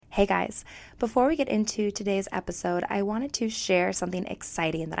Hey guys, before we get into today's episode, I wanted to share something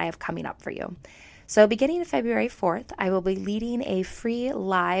exciting that I have coming up for you. So, beginning February 4th, I will be leading a free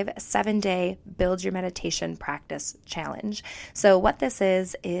live 7-day Build Your Meditation Practice challenge. So, what this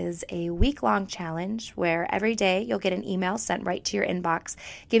is a week-long challenge where every day you'll get an email sent right to your inbox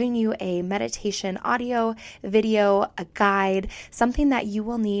giving you a meditation audio, video, a guide, something that you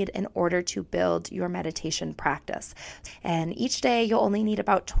will need in order to build your meditation practice. And each day you'll only need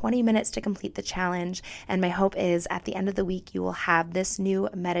about 20 minutes to complete the challenge. And my hope is at the end of the week, you will have this new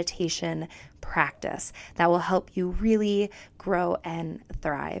meditation practice that will help you really grow and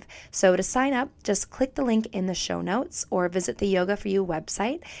thrive. So to sign up, just click the link in the show notes or visit the Yoga For You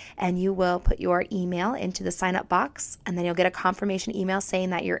website, and you will put your email into the sign up box, and then you'll get a confirmation email saying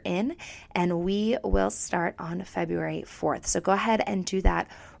that you're in, and we will start on February 4th. So go ahead and do that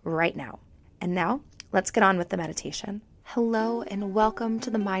right now. And now let's get on with the meditation. Hello and welcome to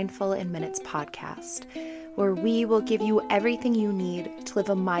the Mindful in Minutes podcast, where we will give you everything you need to live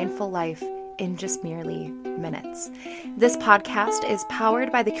a mindful life in just merely minutes. This podcast is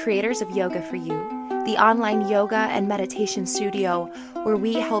powered by the creators of Yoga For You, the online yoga and meditation studio where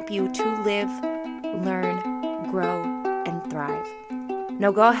we help you to live, learn, grow, and thrive.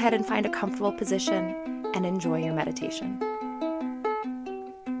 Now go ahead and find a comfortable position and enjoy your meditation.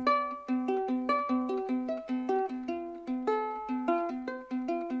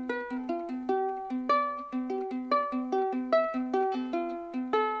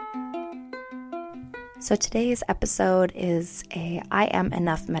 So today's episode is a I Am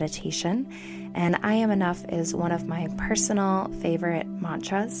Enough meditation, and I Am Enough is one of my personal favorite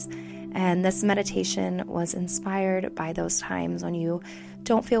mantras, and this meditation was inspired by those times when you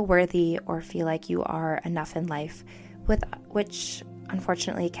don't feel worthy or feel like you are enough in life, which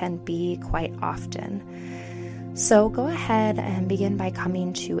unfortunately can be quite often. So go ahead and begin by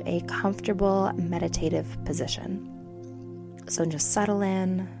coming to a comfortable meditative position. So just settle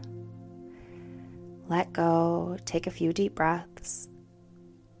in. Let go, take a few deep breaths.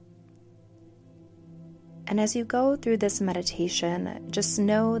 And as you go through this meditation, just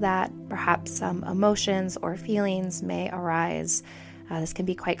know that perhaps some emotions or feelings may arise. This can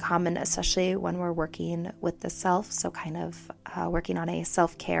be quite common, especially when we're working with the self, so kind of working on a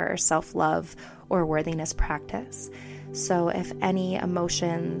self-care or self-love or worthiness practice. So if any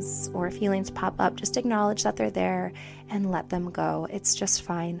emotions or feelings pop up, just acknowledge that they're there and let them go. It's just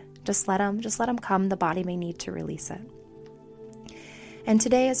fine. Just let them come. The body may need to release it. And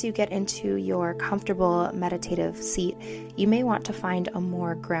today, as you get into your comfortable meditative seat, you may want to find a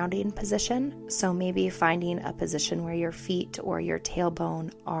more grounding position. So maybe finding a position where your feet or your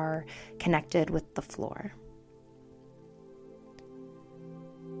tailbone are connected with the floor.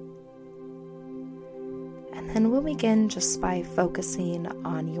 And then we'll begin just by focusing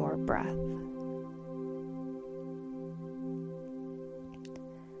on your breath.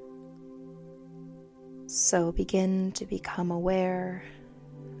 So begin to become aware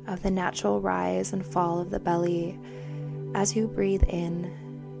of the natural rise and fall of the belly as you breathe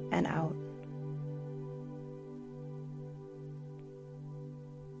in and out.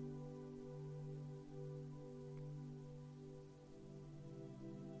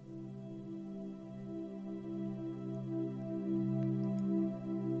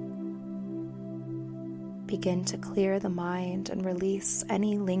 Begin to clear the mind and release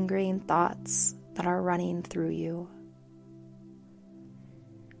any lingering thoughts that are running through you.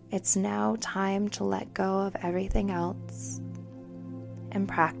 It's now time to let go of everything else and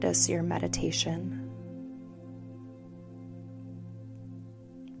practice your meditation.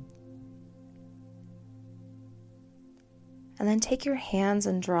 And then take your hands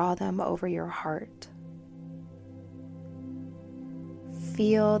and draw them over your heart.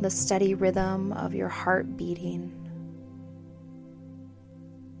 Feel the steady rhythm of your heart beating.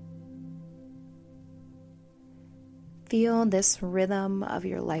 Feel this rhythm of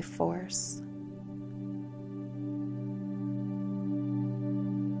your life force.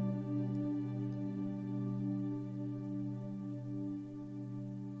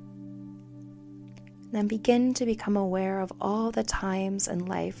 Then begin to become aware of all the times in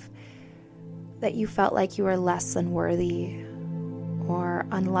life that you felt like you were less than worthy or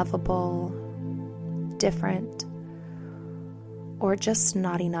unlovable, different, or just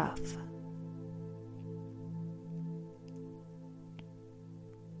not enough.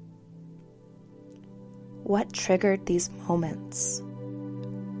 What triggered these moments?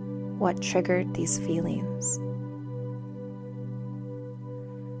 What triggered these feelings?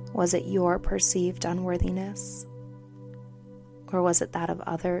 Was it your perceived unworthiness? Or was it that of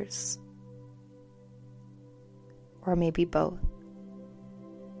others? Or maybe both?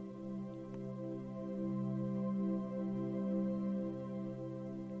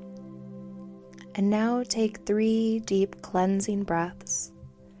 And now take 3 deep cleansing breaths.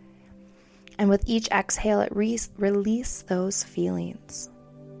 And with each exhale, release those feelings.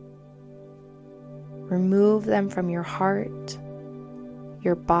 Remove them from your heart,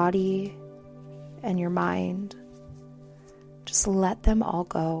 your body, and your mind. Just let them all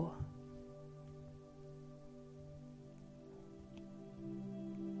go.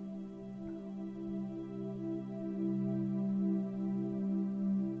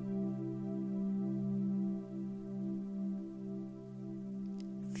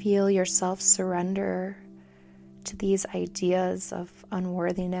 Feel yourself surrender to these ideas of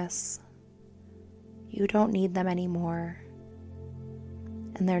unworthiness. You don't need them anymore,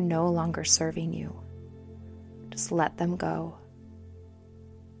 and they're no longer serving you. Just let them go.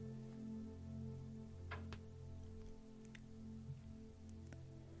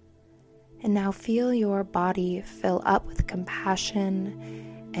 And now feel your body fill up with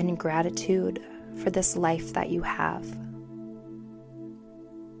compassion and gratitude for this life that you have.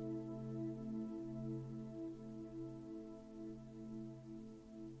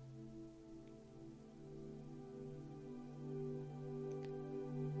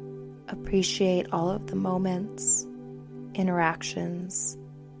 Appreciate all of the moments, interactions,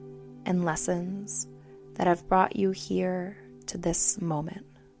 and lessons that have brought you here to this moment.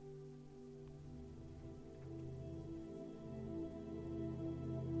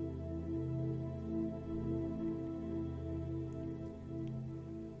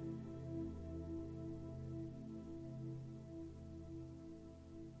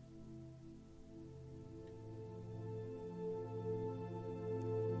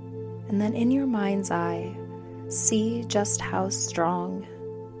 And then in your mind's eye, see just how strong,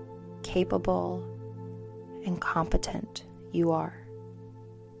 capable, and competent you are.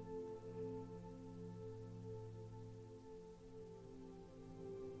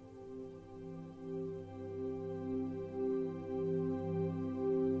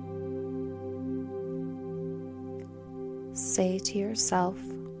 Say to yourself,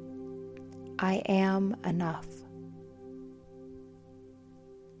 I am enough.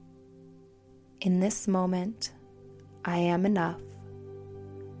 In this moment, I am enough.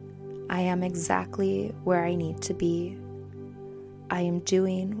 I am exactly where I need to be. I am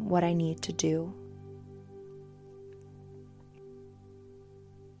doing what I need to do.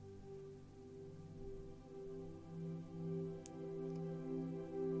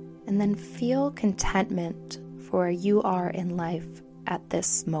 And then feel contentment for where you are in life at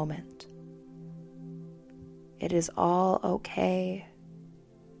this moment. It is all okay.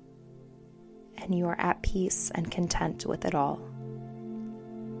 And you are at peace and content with it all.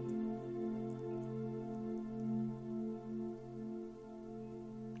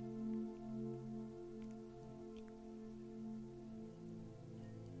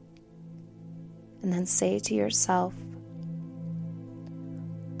 And then say to yourself,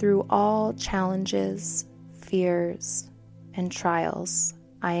 through all challenges, fears, and trials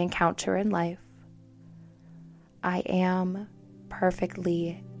I encounter in life, I am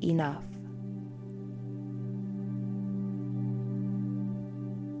perfectly enough.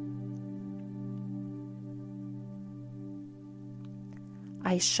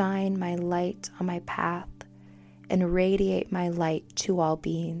 I shine my light on my path and radiate my light to all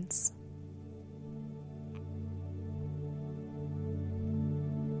beings.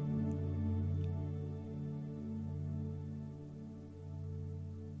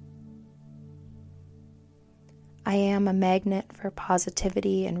 I am a magnet for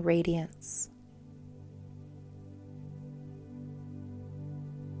positivity and radiance.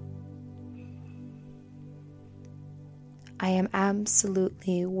 I am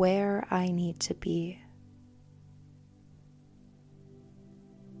absolutely where I need to be.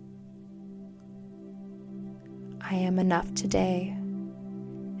 I am enough today,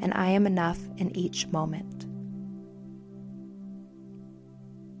 and I am enough in each moment.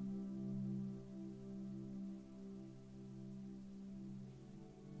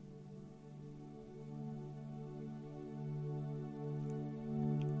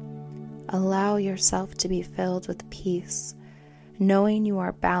 Allow yourself to be filled with peace, knowing you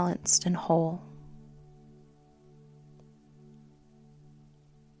are balanced and whole.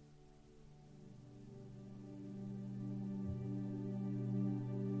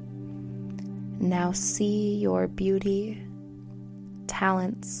 Now see your beauty,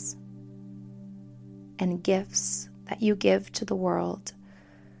 talents, and gifts that you give to the world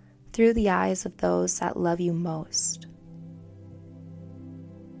through the eyes of those that love you most.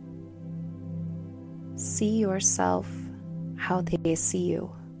 See yourself how they see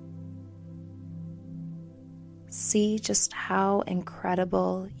you. See just how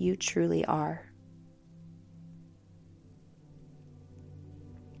incredible you truly are.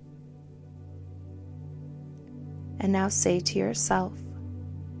 And now say to yourself,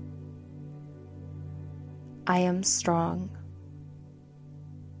 I am strong.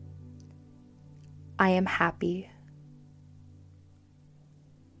 I am happy.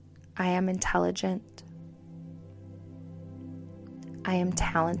 I am intelligent. I am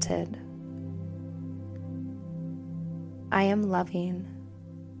talented. I am loving.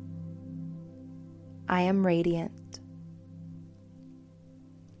 I am radiant.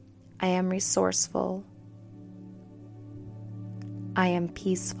 I am resourceful. I am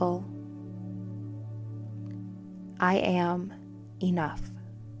peaceful. I am enough.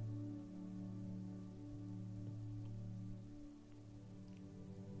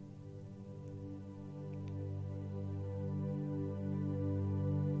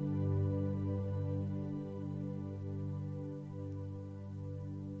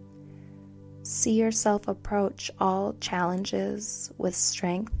 See yourself approach all challenges with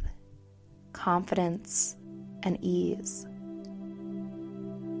strength, confidence, and ease.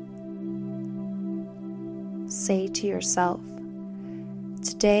 Say to yourself,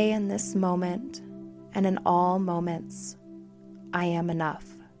 today in this moment and in all moments, I am enough.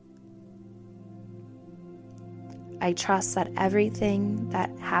 I trust that everything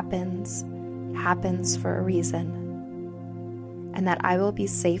that happens for a reason, and that I will be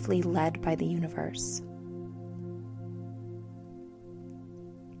safely led by the universe.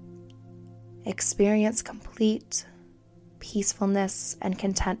 Experience complete peacefulness and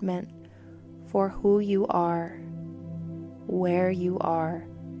contentment for who you are, where you are,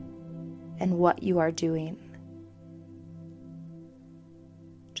 and what you are doing.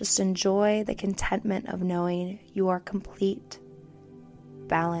 Just enjoy the contentment of knowing you are complete,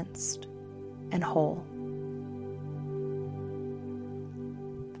 balanced, and whole.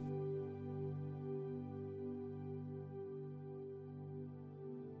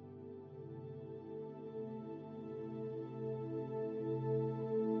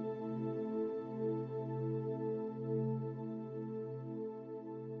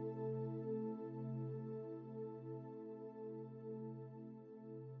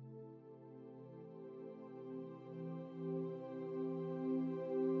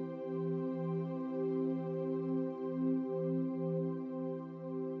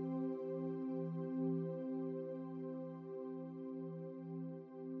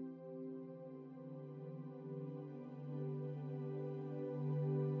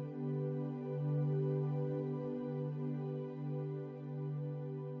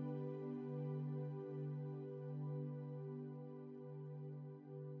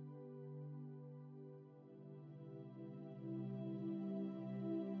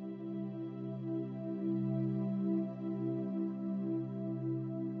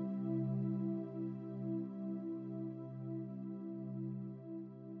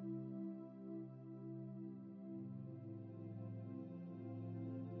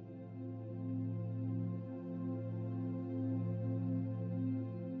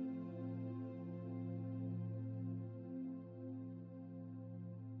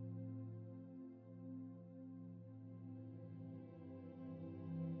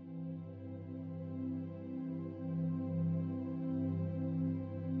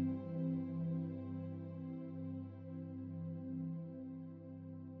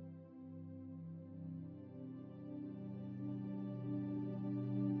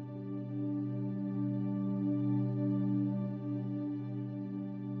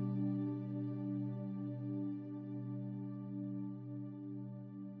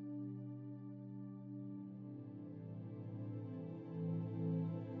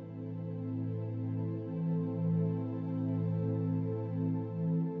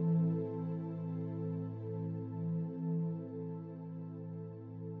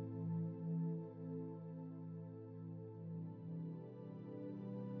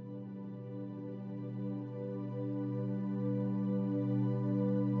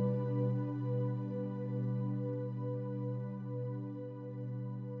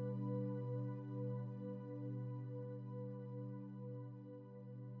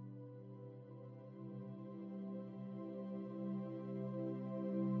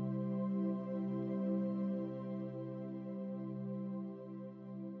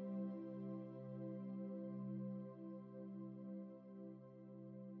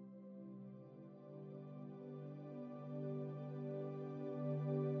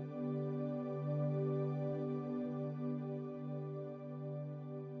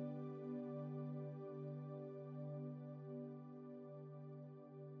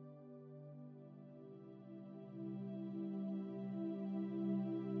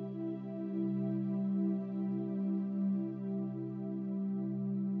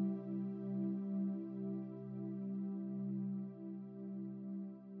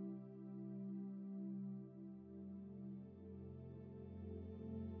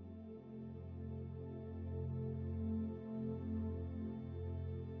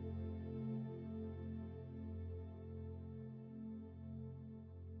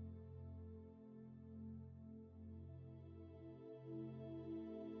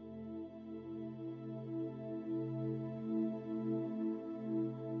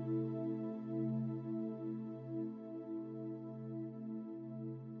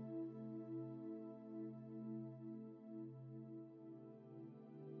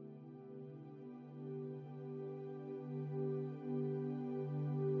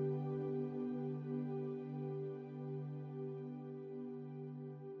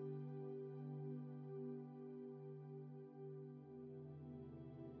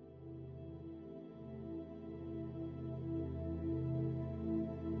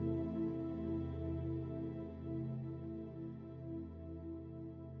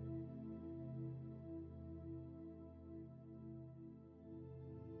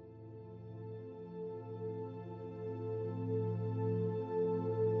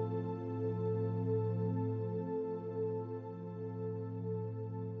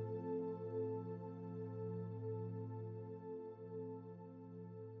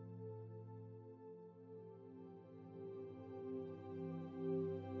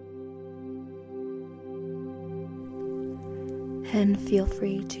 And feel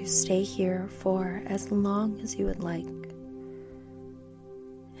free to stay here for as long as you would like.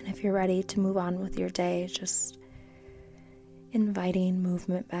 And if you're ready to move on with your day, just inviting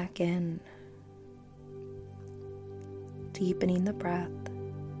movement back in, deepening the breath,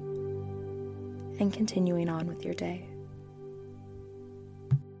 and continuing on with your day.